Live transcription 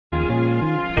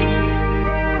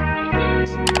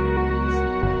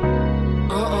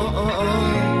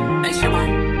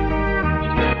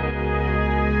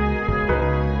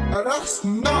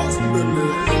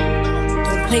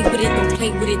Don't play with it, don't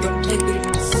play with it, don't play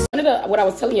with it. What I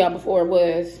was telling y'all before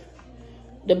was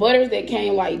the butters that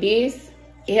came like this,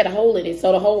 it had a hole in it.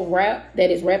 So the whole wrap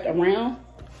that is wrapped around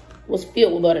was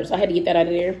filled with butter. So I had to get that out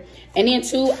of there. And then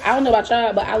too, I don't know about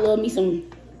y'all, but I love me some,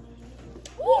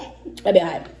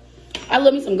 I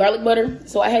love me some garlic butter.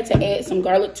 So I had to add some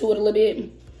garlic to it a little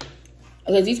bit.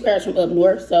 Because these crabs from up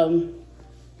north, so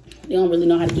they don't really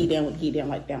know how to keep down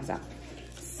like down south.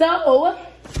 So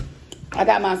I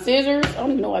got my scissors. I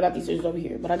don't even know why I got these scissors over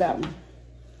here, but I got them.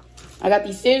 I got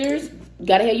these scissors.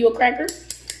 Gotta have you a cracker.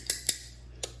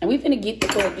 And we finna get the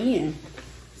fuck in.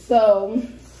 So,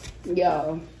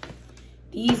 y'all,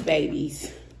 these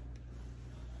babies.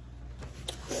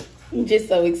 I'm just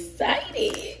so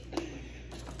excited.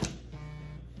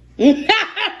 This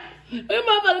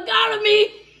motherfucker calling me.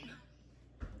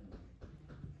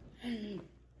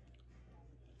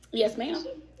 Yes, ma'am.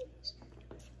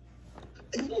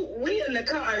 We in the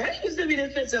car. How you send me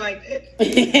this picture like that?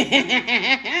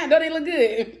 Don't they look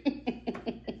good?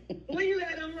 Where you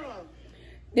at? I'm wrong.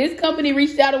 This company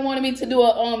reached out and wanted me to do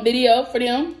a video for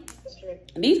them.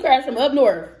 These crabs from up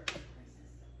north.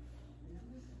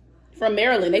 From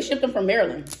Maryland. They shipped them from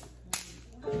Maryland.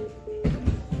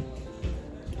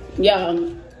 Yeah,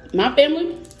 my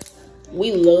family,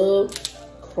 we love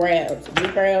crabs. Blue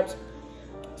crabs.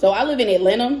 So I live in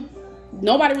Atlanta.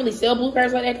 Nobody really sell blue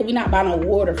crabs like that because we not buying no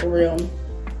water for real.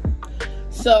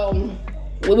 So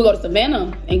we would go to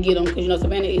Savannah and get them because, you know,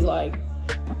 Savannah is like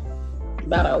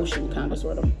about an ocean kind of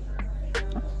sort of.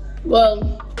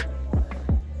 Well,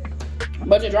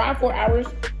 but to drive 4 hours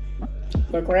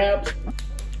for crabs,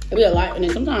 it'd be a lot. And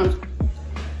then sometimes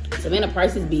Savannah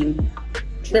prices be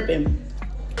tripping.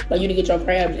 Like you to get your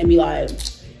crabs and be like,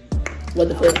 what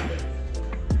the fuck?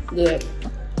 Good.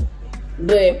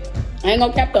 But I ain't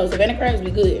gonna cap those. Savannah crabs be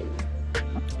good.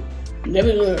 They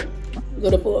be good.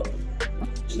 Good to fuck.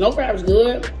 Snow crabs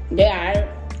good. They alright.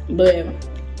 But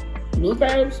blue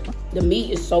crabs, the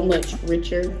meat is so much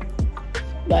richer.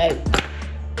 Like,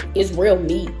 it's real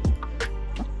meat.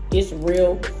 It's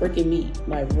real freaking meat.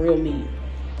 Like, real meat.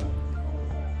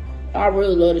 I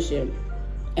really love this shit.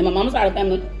 And my mama's side of the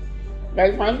family,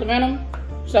 very from Savannah.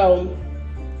 So,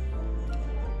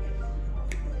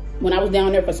 when I was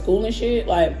down there for school and shit,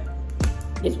 like,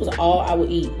 this was all I would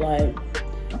eat. Like,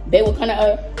 they would kind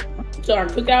of to our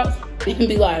cookouts and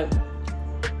be like,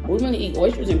 we're gonna eat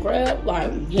oysters and crab?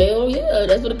 Like, hell yeah,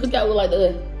 that's what a cookout look like to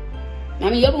us. I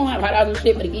mean, y'all gonna have hot dogs and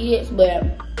shit for the kids, but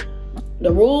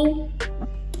the rule,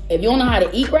 if you don't know how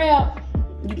to eat crab,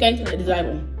 you can't sit at the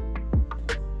table.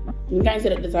 You can't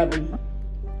sit at the table.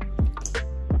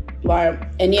 Like,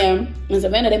 and yeah, in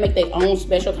Savannah, they make their own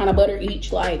special kind of butter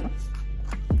each, like,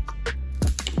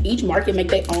 each market make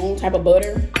their own type of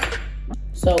butter.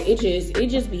 So it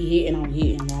just be hitting on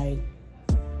hitting. Like,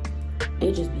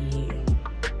 it just be hitting.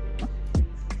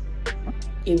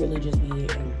 It really just be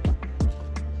hitting.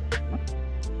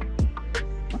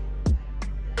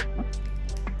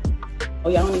 Oh,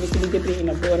 y'all don't even see me dip it in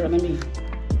the butter. Let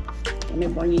me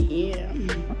bring it in.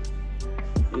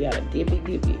 You gotta dip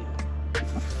it.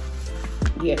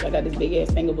 Yes, I got this big ass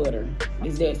thing of butter.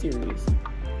 It's that serious.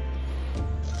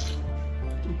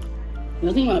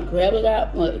 The thing about crab I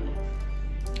got, like,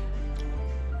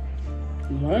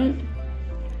 right?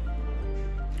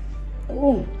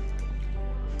 Oh,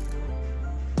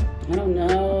 I don't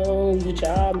know what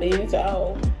y'all been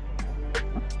told.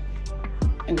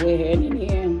 And go ahead and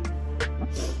then,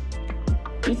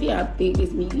 you see how thick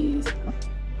this meat is?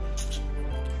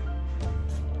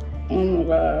 Oh my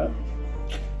God.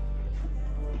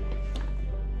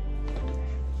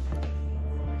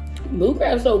 Blue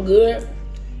crab's so good.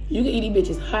 You can eat these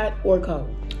bitches hot or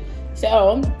cold.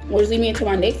 So, which leads me into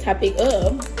my next topic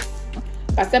of,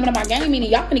 by stepping up my game, meaning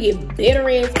y'all gonna get better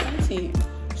ass content.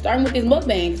 Starting with this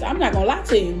mukbang, because I'm not gonna lie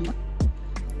to you.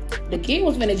 The kid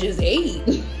was finna just eat.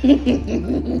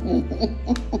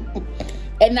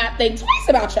 And not think twice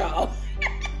about y'all.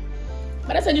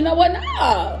 But I said, you know what?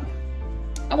 Nah.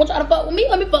 I want y'all to fuck with me.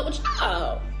 Let me fuck with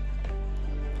y'all.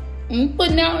 I'm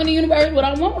putting out in the universe what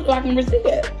I want so I can receive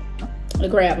it. The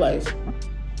crab place.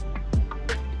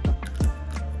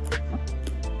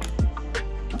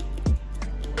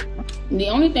 The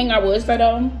only thing I would say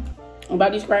though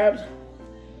about these crabs,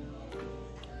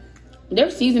 their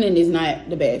seasoning is not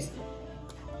the best.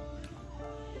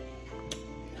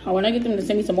 When I get them to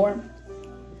send me some more,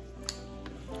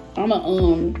 I'ma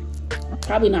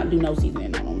probably not do no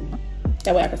seasoning on them.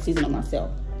 That way I can season them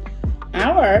myself.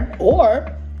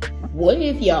 Or what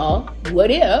if y'all,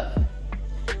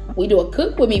 we do a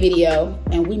cook with me video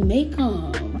and we make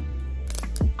them?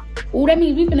 Ooh, that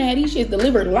means we finna have these shits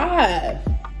delivered live.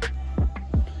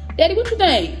 Daddy, what you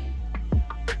think?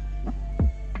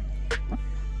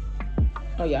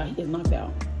 Oh yeah, he is knocked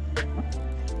out.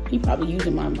 He probably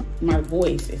using my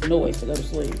voice as noise to go to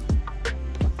sleep.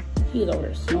 He's over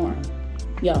there snoring.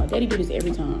 Y'all, Daddy do this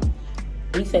every time.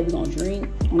 We say we're gonna drink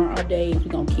on our off days,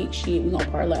 we're gonna kick shit, we're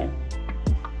gonna parlay.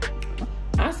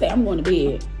 I say I'm going to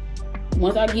bed.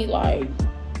 Once I get like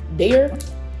there,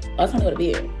 I was gonna go to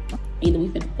bed. Either we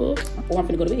finna fuck or I'm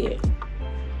finna go to bed.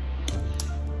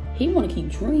 He wanna keep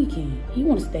drinking. He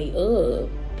wanna stay up.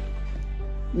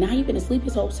 Now he finna sleep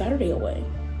his whole Saturday away.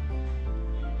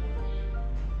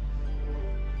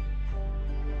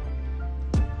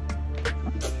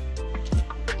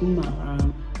 Oh my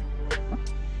God.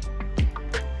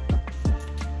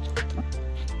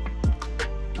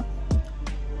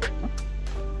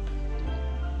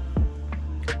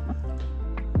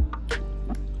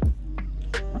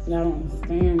 Y'all don't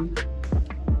understand.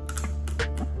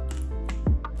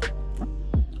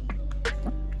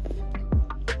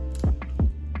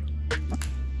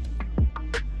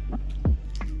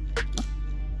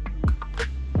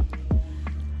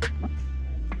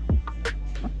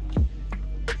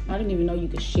 I didn't even know you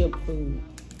could ship food.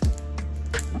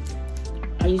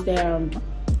 I used to have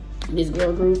this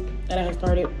girl group that I had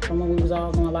started from when we was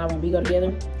all going live on Bigo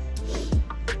together.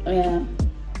 And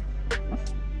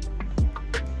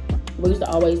we used to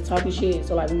always talk and shit.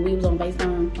 So like when we was on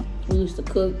FaceTime, we used to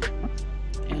cook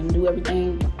and do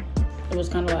everything. It was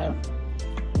kind of like,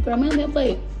 girl, man, that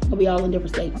plate. We'll be all in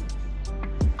different states.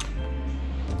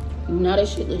 Now that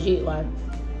shit legit, like,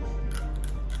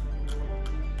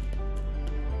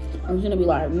 I'm just gonna be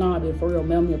like, nah, bitch, for real,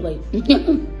 mail me a plate.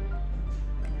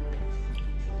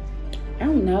 I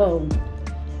don't know.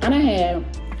 I done had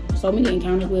so many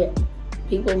encounters with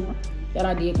people that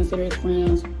I did consider as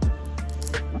friends.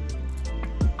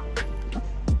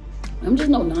 I'm just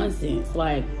no nonsense.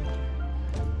 Like,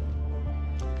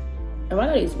 if I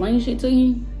gotta explain shit to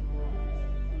you,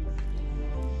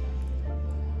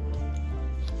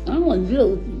 I don't want to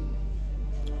deal with you.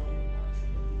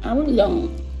 I really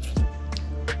don't.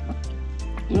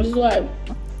 I'm just like,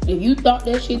 if you thought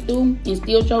that shit through and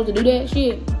still chose to do that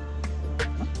shit,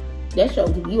 that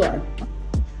shows who you are.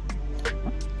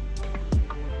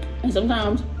 And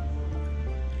sometimes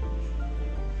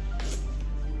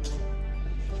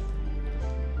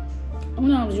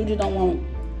you just don't want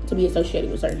to be associated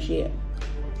with certain shit.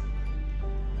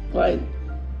 Like,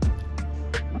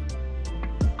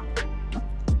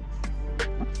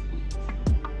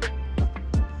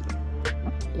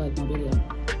 my video.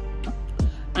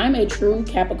 I'm a true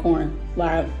Capricorn.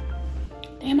 Like,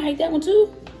 damn, I ate that one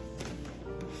too.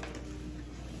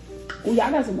 Oh,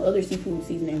 y'all got some other seafood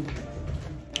seasoning.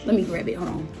 Let me grab it. Hold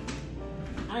on.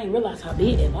 I didn't realize how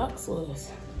big that box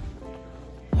was.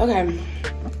 Okay.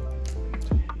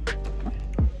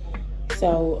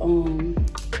 So,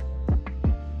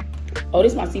 oh,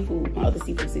 this is my seafood, my other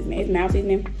seafood seasoning. It's mouth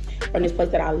seasoning from this place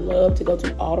that I love to go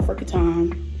to all the freaking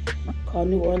time, called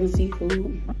New Orleans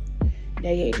Seafood.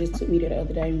 They just took me there the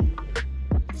other day.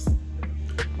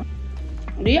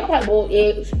 Do y'all like boiled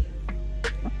eggs?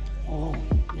 Oh,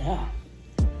 yeah.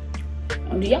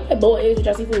 Do y'all like boiled eggs with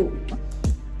y'all seafood?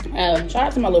 Shout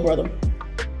out to my little brother.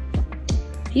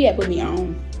 He had put me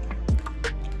on.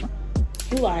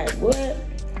 He like, what?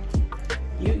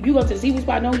 You go to the seafood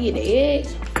spot, don't get the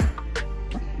eggs?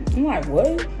 I'm like,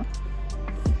 what?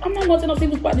 I'm not going to no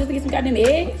seafood spot just to get some goddamn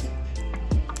eggs.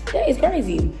 That is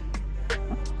crazy.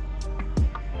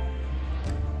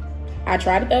 I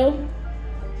tried it though.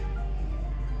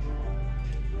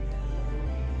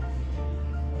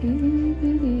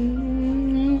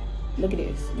 Look at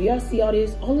this. Do y'all see all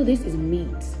this? All of this is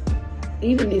meat.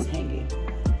 Even this hanging.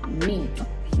 Meat.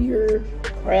 Pure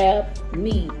crab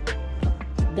meat.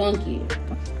 Dunk it.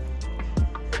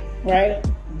 Right?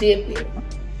 Dip it.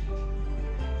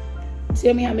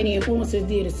 Tell me how many influencers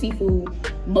did a seafood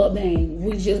mukbang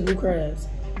with just blue crabs.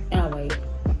 I'll wait.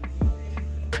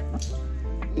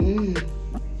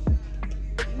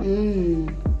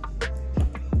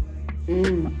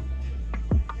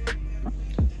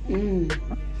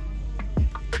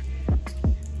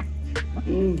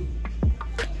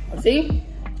 See?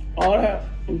 All that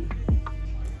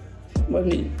with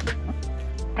me.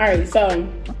 Alright, so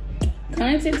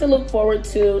content to look forward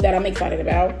to that I'm excited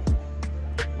about.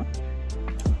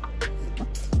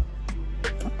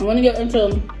 I want to get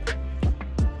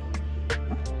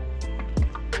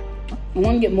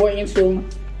more into,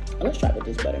 let's try with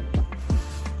this better.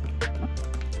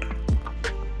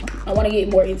 I want to get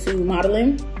more into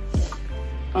modeling.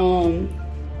 I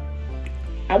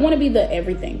want to be the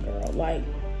everything girl. Like,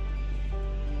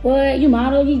 what? You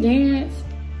model, you dance,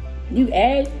 you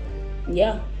act?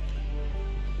 Yeah.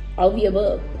 all of the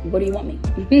above. What do you want me?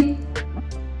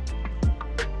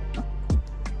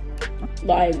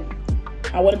 Like,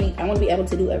 I want to be able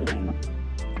to do everything.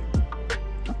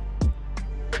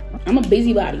 I'm a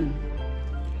busybody.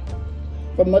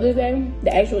 For Mother's Day,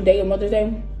 the actual day of Mother's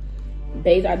Day,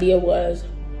 Bae's idea was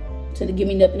to give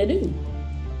me nothing to do,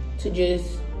 to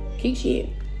just kick shit.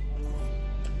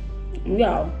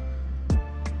 Y'all,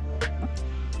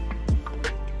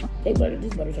 this butter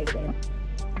tastes better.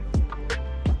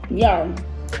 Y'all,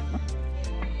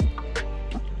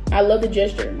 I love the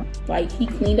gesture. Like, he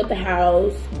cleaned up the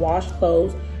house, washed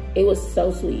clothes. It was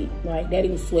so sweet. Like, Daddy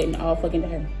was sweating all fucking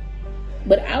day.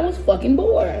 But I was fucking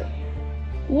bored.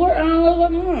 Bored out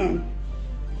of my mind.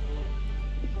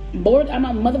 Bored out of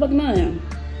my motherfucking mind.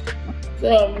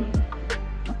 So,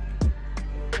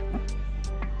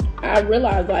 I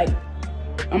realized, like,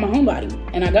 I'm a homebody.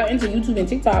 And I got into YouTube and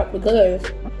TikTok because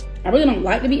I really don't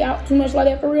like to be out too much like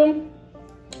that for real.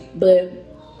 But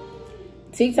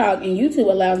TikTok and YouTube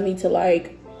allows me to,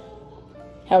 like,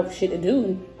 have shit to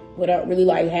do without really,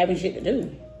 like, having shit to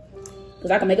do.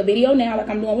 Because I can make a video now like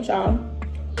I'm doing with y'all.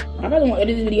 I probably won't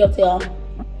edit this video till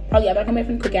probably after I come back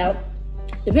from the cookout.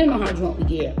 Depending on how drunk we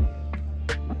get.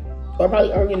 Or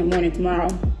probably early in the morning tomorrow.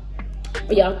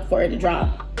 For y'all, for it to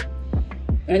drop.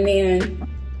 And then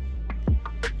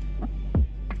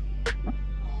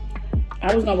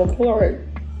I was gonna record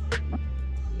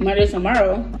Monday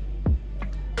tomorrow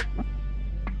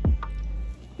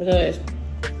because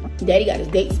Daddy got his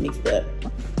dates mixed up.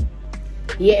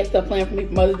 He had stuff planned for me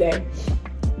for Mother's Day,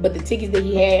 but the tickets that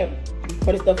he had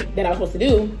for the stuff that I was supposed to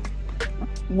do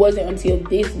wasn't until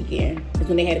this weekend. That's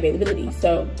when they had availability.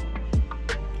 So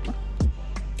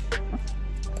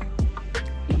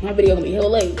my video gonna be hella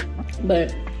late,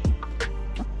 but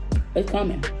it's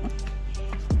coming.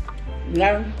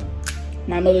 Now,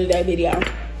 my Mother's Day video.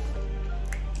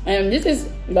 And this is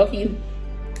low-key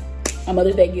a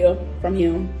Mother's Day gift from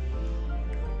him.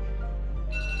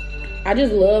 I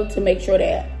just love to make sure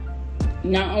that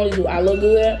not only do I look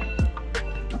good,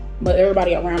 but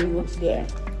everybody around me looks good.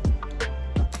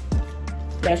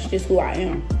 That's just who I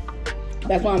am.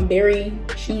 That's why I'm very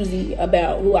choosy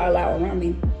about who I allow around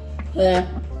me. There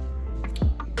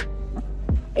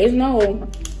is no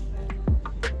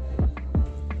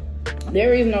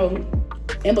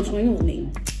in between with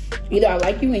me. Either I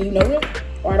like you and you know it,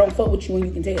 or I don't fuck with you and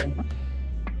you can tell.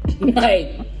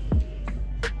 Like,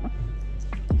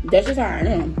 that's just how I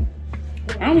am.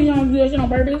 I don't even know do that shit on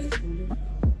purpose.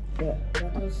 Yeah,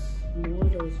 got those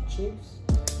chips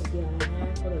that I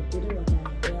had for the dinner, like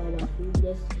I ate all my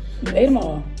food You ate them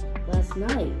all. last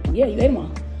night. Yeah, you ate them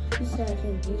all. You said I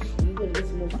can get you gonna get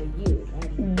some more for you,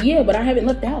 right? Yeah, but I haven't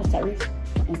left the house, Tyrese.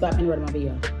 And stop interrupting my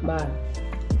video. Bye.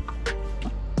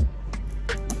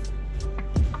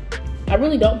 I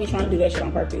really don't be trying to do that shit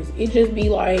on purpose. It just be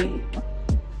like,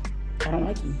 I don't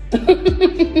like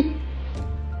you.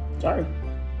 Sorry.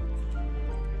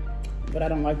 But I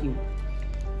don't like you.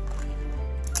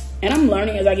 And I'm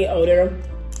learning as I get older.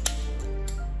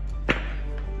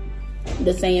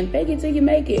 The saying, fake it till you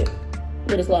make it.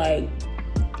 But it's like,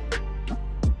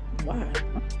 why?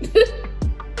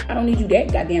 I don't need you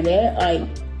that goddamn bad. Like,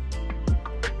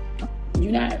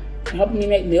 you not helping me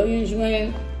make millions. You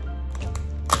ain't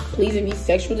pleasing me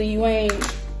sexually. You ain't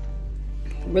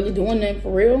really doing that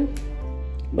for real.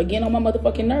 But getting on my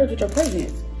motherfucking nerves with your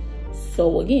presence.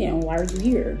 So again, why are you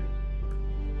here?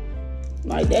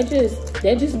 Like, that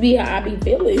just be how I be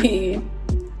feeling.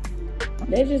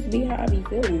 That just be how I be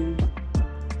feeling.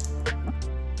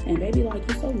 And baby, like,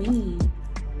 you so mean.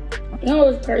 You know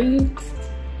what's crazy?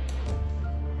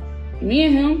 Me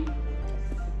and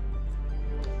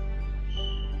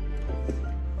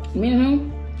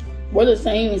him, we're the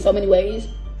same in so many ways.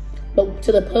 But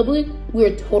to the public,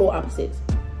 we're total opposites.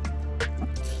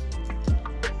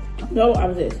 Total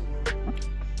opposites.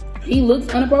 He looks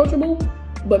unapproachable,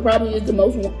 but probably is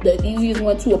the easiest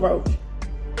one to approach.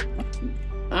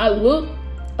 I look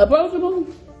approachable,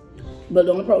 but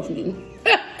don't approach me.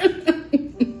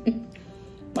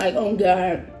 Like, oh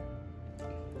God.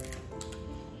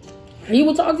 He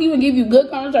will talk to you and give you good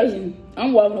conversation.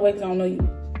 I'm walking away because I don't know you.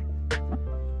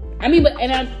 I mean, but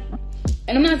and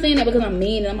I'm not saying that because I'm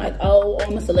mean and I'm like, oh,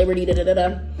 I'm a celebrity, da da da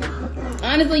da.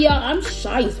 Honestly, y'all, I'm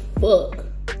shy as fuck.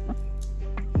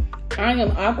 I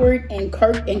am awkward and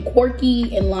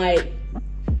quirky and like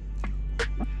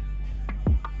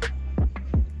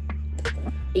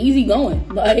easy going.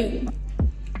 Like,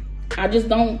 I just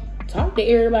don't talk to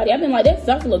everybody. I've been like, that's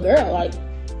such a little girl. Like,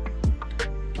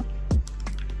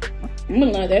 I'm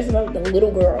like, that's like the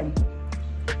little girl.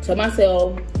 To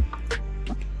myself,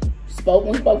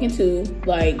 spoken to.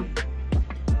 Like,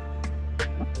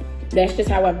 that's just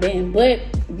how I've been. But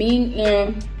being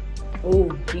in,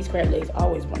 ooh, these crab legs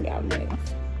always bring out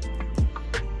next.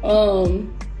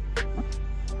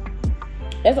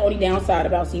 That's the only downside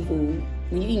about seafood.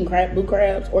 When you're eating blue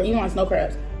crabs or even like snow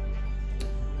crabs,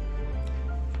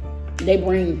 they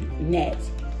bring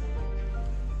gnats.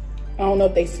 I don't know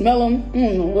if they smell them. I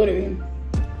don't know what it is.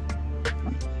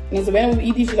 In Savannah, when we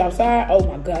eat these shit outside, oh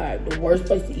my God, the worst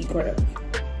place to eat crabs.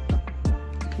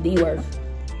 The worst.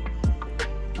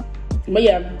 But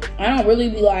yeah, I don't really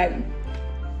be like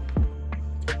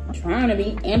trying to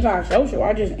be antisocial.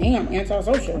 I just am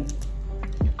antisocial.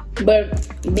 But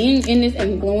being in this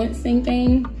influencing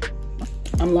thing,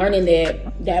 I'm learning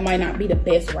that might not be the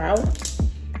best route,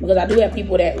 because I do have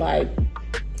people that like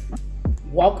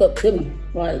walk up to me.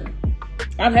 Like,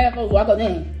 I've had folks walk up to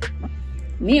me.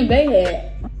 Me and Bay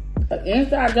had an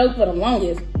inside joke for the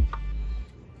longest.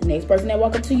 The next person that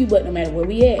walk up to you, but no matter where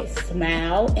we at,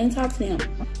 smile and talk to them.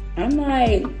 I'm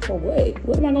like, for what?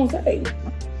 What am I gonna say?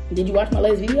 Did you watch my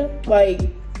latest video? Like,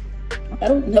 I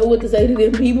don't know what to say to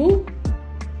them people.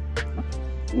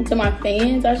 To my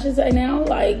fans, I should say now.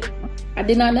 Like, I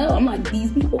did not know. I'm like,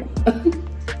 these people.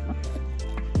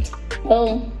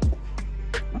 Well,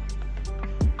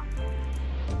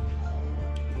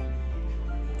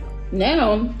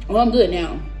 now, well, I'm good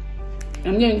now.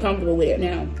 I'm getting comfortable with it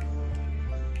now.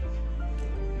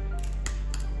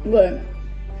 But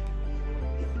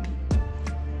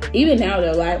even now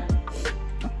though, like,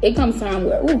 it comes time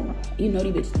where, ooh, you know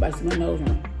these bitches spicy my nose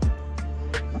on.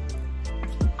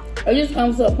 It just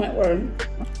comes to a point where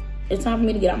it's time for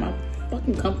me to get out my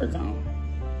fucking comfort zone.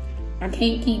 I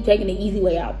can't keep taking the easy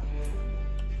way out.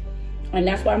 And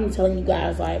that's why I'm telling you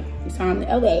guys, like, it's time to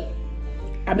elevate.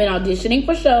 I've been auditioning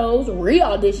for shows,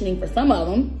 re-auditioning for some of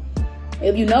them.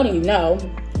 If you know, then you know.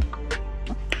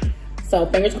 So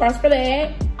fingers crossed for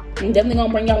that. I'm definitely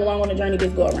gonna bring y'all along on the journey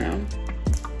this go around,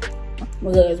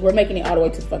 because we're making it all the way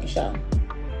to the fucking show.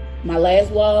 My last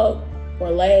vlog,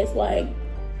 or last like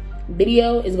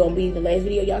video, is gonna be the last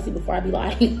video y'all see before I be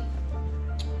like,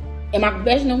 am I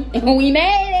professional? We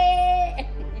made it.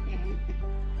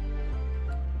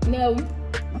 No,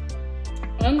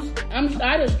 I'm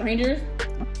shy to strangers,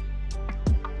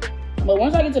 but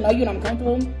once I get to know you and I'm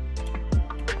comfortable,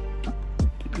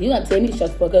 you gotta tell me to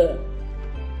shut the fuck up.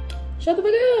 Shut the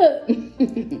fuck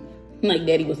up. Like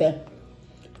Daddy would say.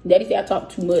 Daddy said I talk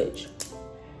too much.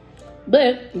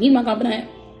 But he's my confidant,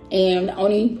 and the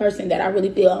only person that I really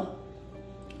feel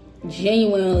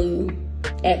genuinely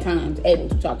at times able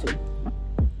to talk to.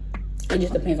 It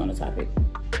just depends on the topic.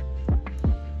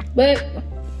 But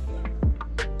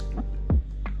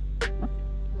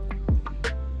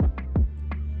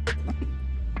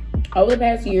over the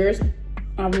past years,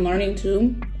 I'm learning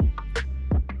to,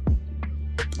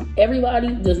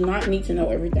 everybody does not need to know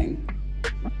everything.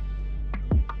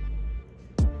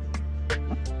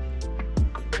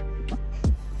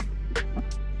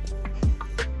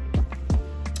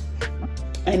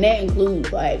 And that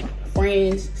includes like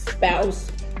friends,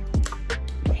 spouse,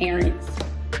 parents.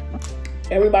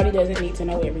 Everybody doesn't need to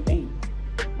know everything.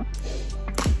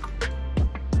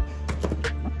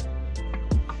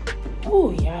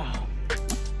 Oh yeah.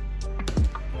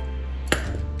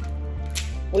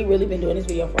 We really been doing this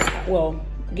video for, well,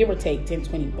 give or take 10,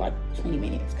 20, like 20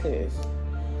 minutes, because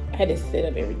I had to set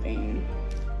up everything.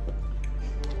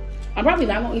 I'm probably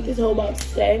not gonna eat this whole box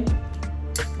today,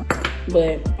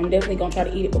 but I'm definitely gonna try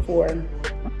to eat it before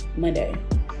Monday.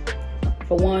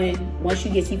 For one, once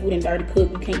you get seafood and already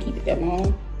cooked, you can't keep it that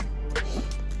long.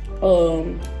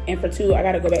 And for two, I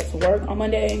gotta go back to work on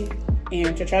Monday,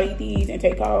 and to try to eat these and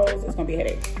take calls, it's gonna be a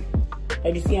headache.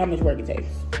 Like, you see how much work it takes.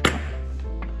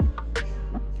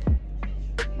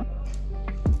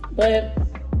 But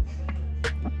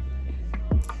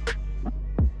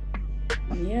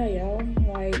yeah, y'all,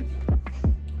 like,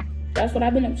 that's what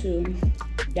I've been up to.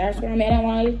 That's where I'm at in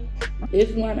life. This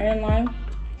is where I'm at in life.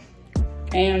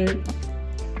 And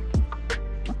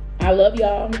I love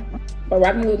y'all for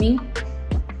rocking with me.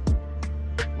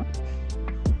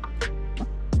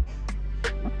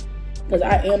 Because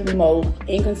I am the most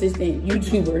inconsistent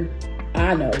YouTuber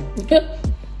I know.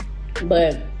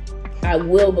 But I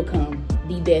will become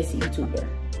the best YouTuber.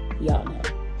 Y'all know.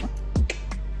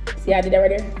 See how I did that right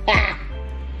there? Ah!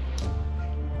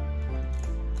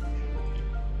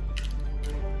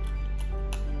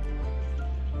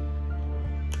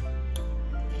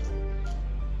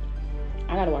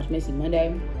 I gotta watch Missy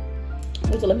Monday.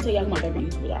 So let me tell y'all who my favorite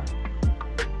YouTubers are.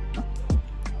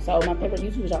 So my favorite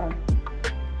YouTubers are,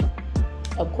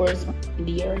 of course,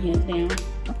 De'Ara, hands down.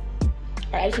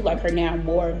 I actually like her now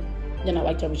more than I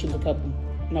liked her when she was a couple.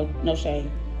 No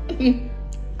shade.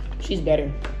 She's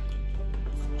better.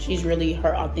 she's really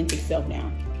her authentic self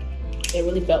now. It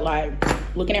really felt like,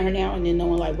 looking at her now and then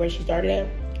knowing like where she started at,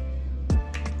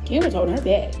 Kim was holding her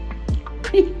back.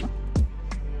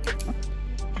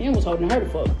 Kim was holding her the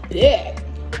fuck back.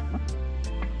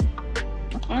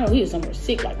 I know he was somewhere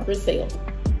sick like Chris Sales.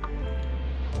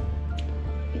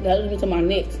 That leads me to my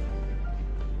next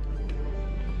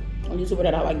a YouTuber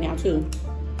that I like now too,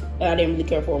 that I didn't really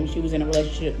care for when she was in a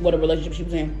relationship, what a relationship she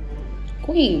was in.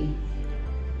 Queen.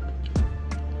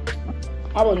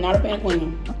 I was not a fan of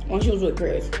Queen when she was with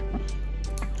Chris.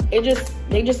 They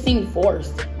just seemed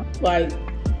forced. Like,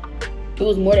 it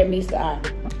was more than meets the eye.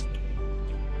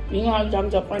 You know how you're talking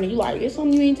to a friend and you like, it's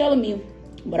something you ain't telling me.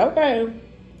 But okay.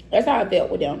 That's how I felt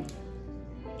with them.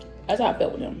 That's how I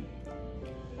felt with them.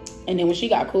 And then when she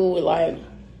got cool with like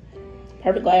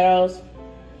Perfect Glass,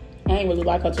 I ain't really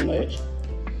like her too much.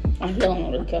 I still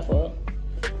don't really care for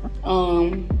her.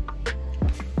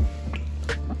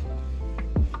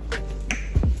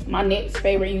 My next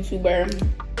favorite YouTuber,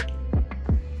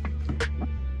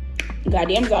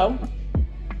 goddamn Zoe.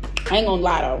 I ain't gonna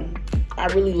lie though, I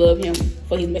really love him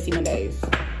for his Messy Mondays.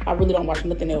 I really don't watch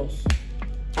nothing else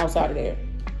outside of that.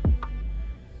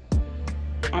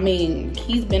 I mean,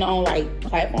 he's been on like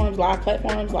platforms, live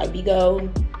platforms like Bigo.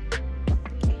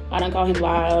 I don't call him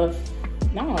live.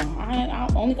 No, I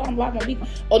only call him live on Bigo.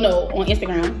 Oh no, on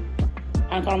Instagram.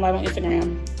 I don't call him live on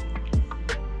Instagram.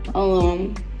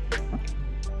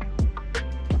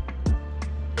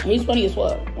 He's funny as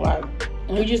fuck. Like,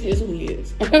 he just is who he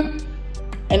is.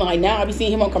 And like now I be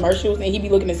seeing him on commercials and he be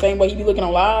looking the same way he be looking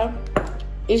on live.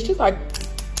 It's just like,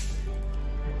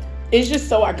 it's just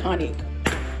so iconic.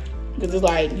 Because it's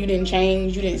like, you didn't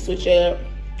change, you didn't switch up.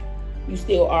 You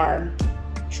still are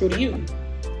true to you.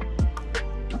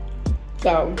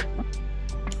 So,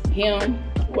 him,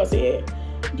 what's it?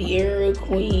 De'Ara,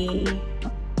 Queen,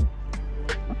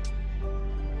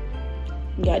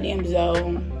 goddamn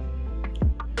Zoe.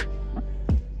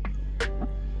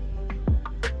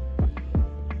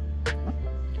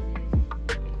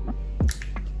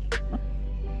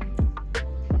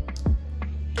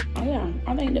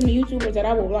 I think them YouTubers that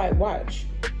I would like watch.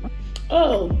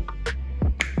 Oh,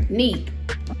 Neek.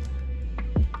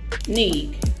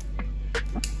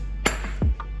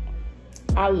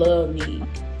 I love Neek.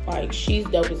 Like, she's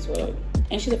dope as fuck.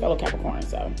 And she's a fellow Capricorn,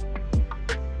 so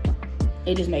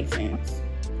it just makes sense.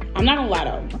 I'm not gonna lie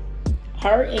though.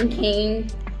 Her and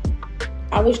King,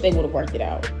 I wish they would have worked it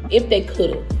out. If they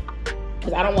could have.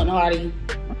 Because I don't want nobody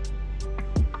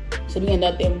to be in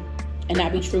nothing and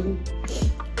not be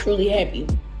truly happy.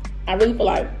 I really feel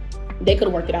like they could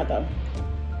have worked it out though.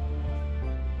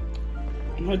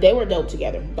 They were dope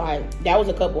together. Like, that was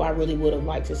a couple I really would have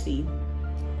liked to see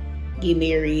get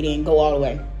married and go all the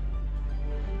way.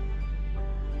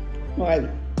 Like,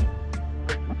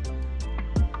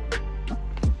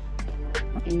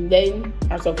 they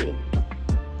are so cute.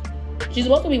 She's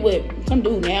supposed to be with some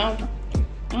dude now.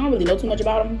 I don't really know too much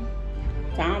about him.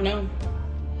 So I don't know.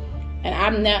 And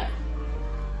I'm not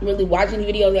really watching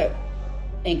videos that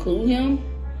include him.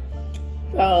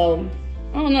 So,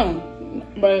 I don't know.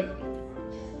 But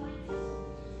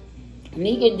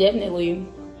Nika definitely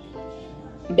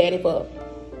bad it up.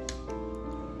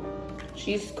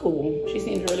 She's cool. She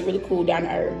seems really, really cool down to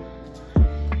earth.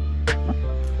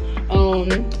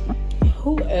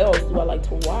 Who else do I like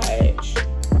to watch?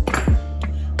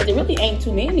 But there really ain't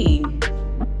too many.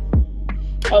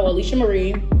 Oh, Alicia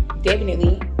Marie,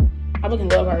 definitely. I fucking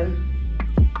love her.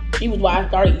 She was why I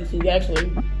started YouTube,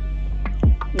 actually.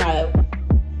 Like,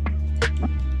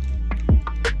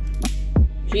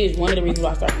 she is one of the reasons why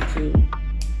I started YouTube.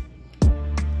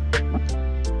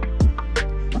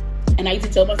 And I used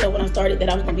to tell myself when I started that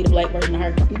I was gonna be the black version of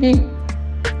her.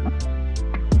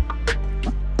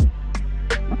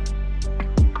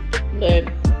 But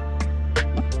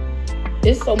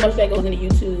there's so much that goes into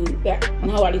YouTube that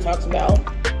nobody talks about.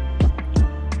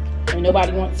 And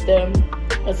nobody wants to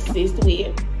assist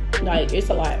with. Like, it's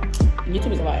a lot.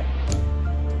 YouTube is a lot.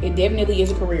 It definitely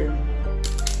is a career.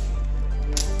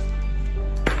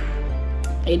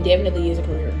 It definitely is a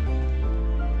career.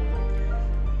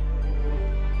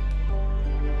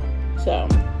 So,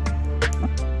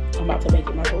 I'm about to make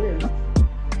it my career.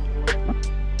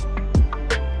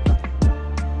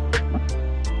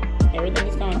 Everything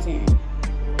is content.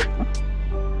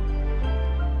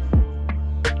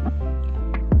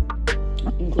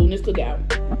 Including this cookout.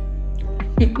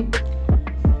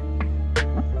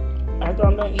 After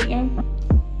I'm done eating,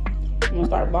 I'm gonna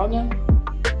start vlogging.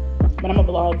 But I'm gonna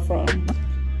vlog from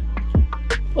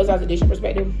plus size edition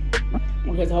perspective,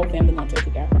 because the whole family gonna take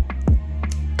it out.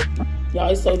 Y'all,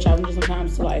 it's so challenging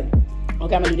sometimes to like,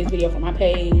 okay, I'm gonna do this video for my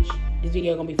page, this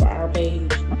video gonna be for our page.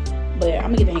 But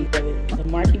I'm gonna get the hang of it. The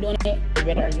more I keep doing it, the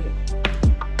better I get.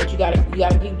 But you gotta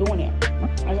keep doing it.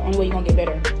 That's the only way you're gonna get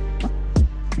better.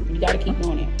 You gotta keep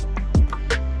doing it.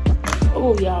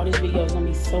 Oh, y'all, this video is gonna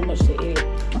be so much to edit.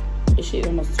 This shit is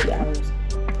almost 2 hours.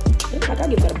 It's like I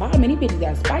get to the bottom and these bitches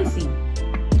got spicy.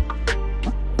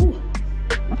 Ooh.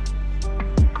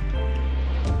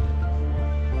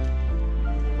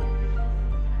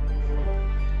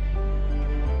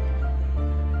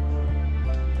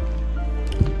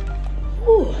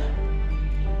 Ooh.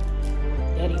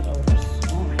 Daddy over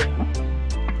so much.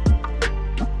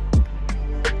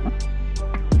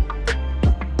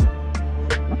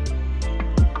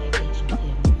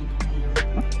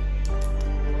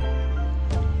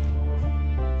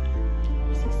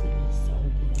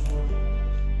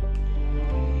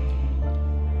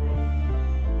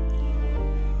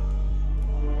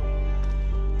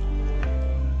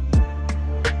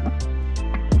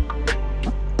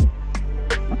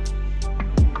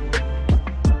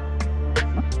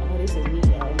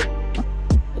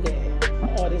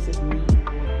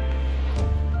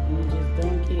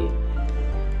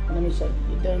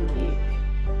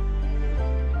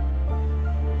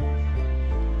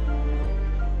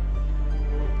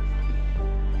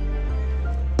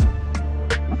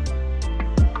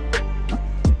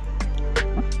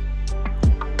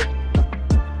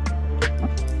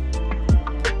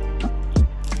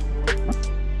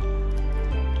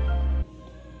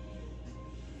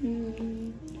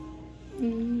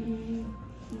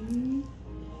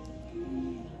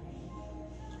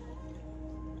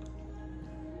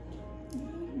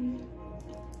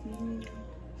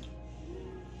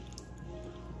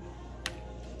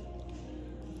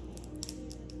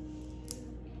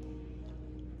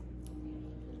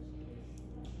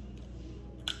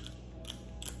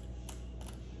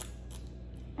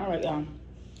 All right, y'all.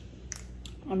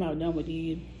 I'm about done with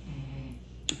these.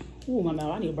 Ooh, my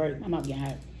mouth. I need a break. My mouth getting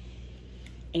hot.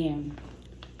 And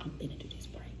I'm finna do this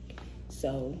break.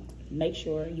 So make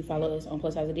sure you follow us on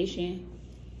Plus Size Edition.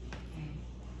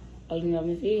 Oh, you love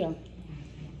this video.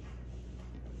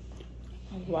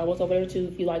 Follow us over there too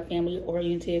if you like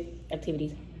family-oriented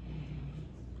activities.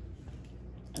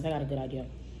 I got a good idea.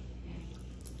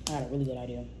 I got a really good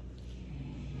idea.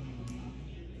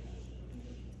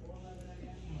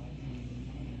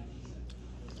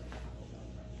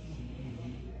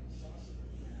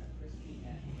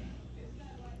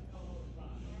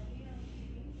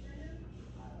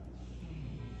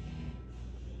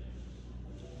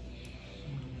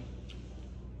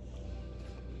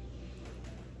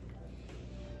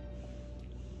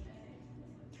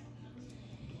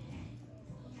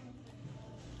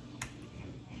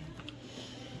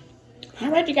 All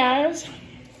right, you guys.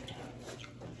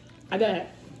 I got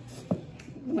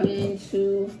 1,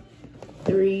 2,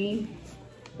 3,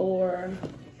 4,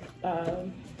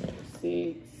 5,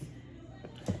 6,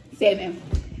 7.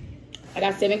 I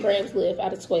got 7 crabs left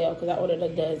out of 12 because I ordered a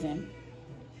dozen.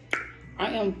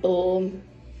 I am full.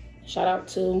 Shout out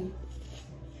to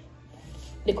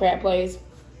the crab place.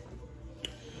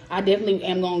 I definitely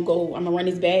am gonna go. I'm gonna run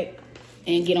this back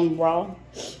and get them raw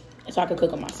so I can cook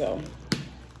them myself.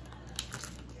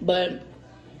 But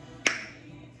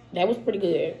that was pretty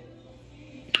good.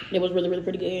 It was really, really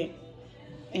pretty good.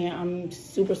 And I'm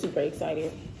super, super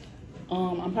excited.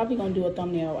 I'm probably going to do a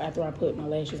thumbnail after I put my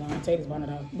lashes on. I'll take this bonnet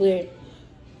off. But,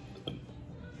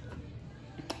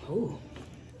 ooh.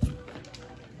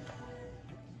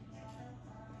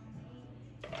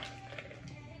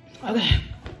 Okay.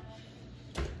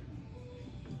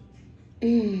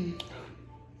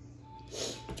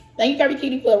 Thank you, Curvy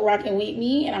Cutie, for rocking with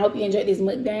me. And I hope you enjoyed this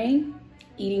mukbang.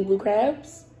 Eating blue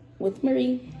crabs with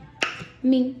Mariee.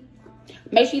 Me.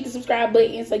 Make sure you hit the subscribe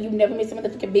button so you never miss a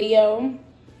motherfucking video.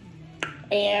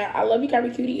 And I love you,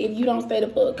 Curvy Cutie. If you don't stay the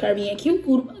fuck curvy and cute,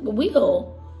 who the fuck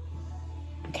will?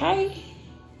 Okay?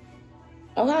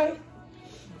 Okay?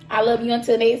 I love you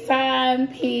until next time.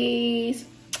 Peace.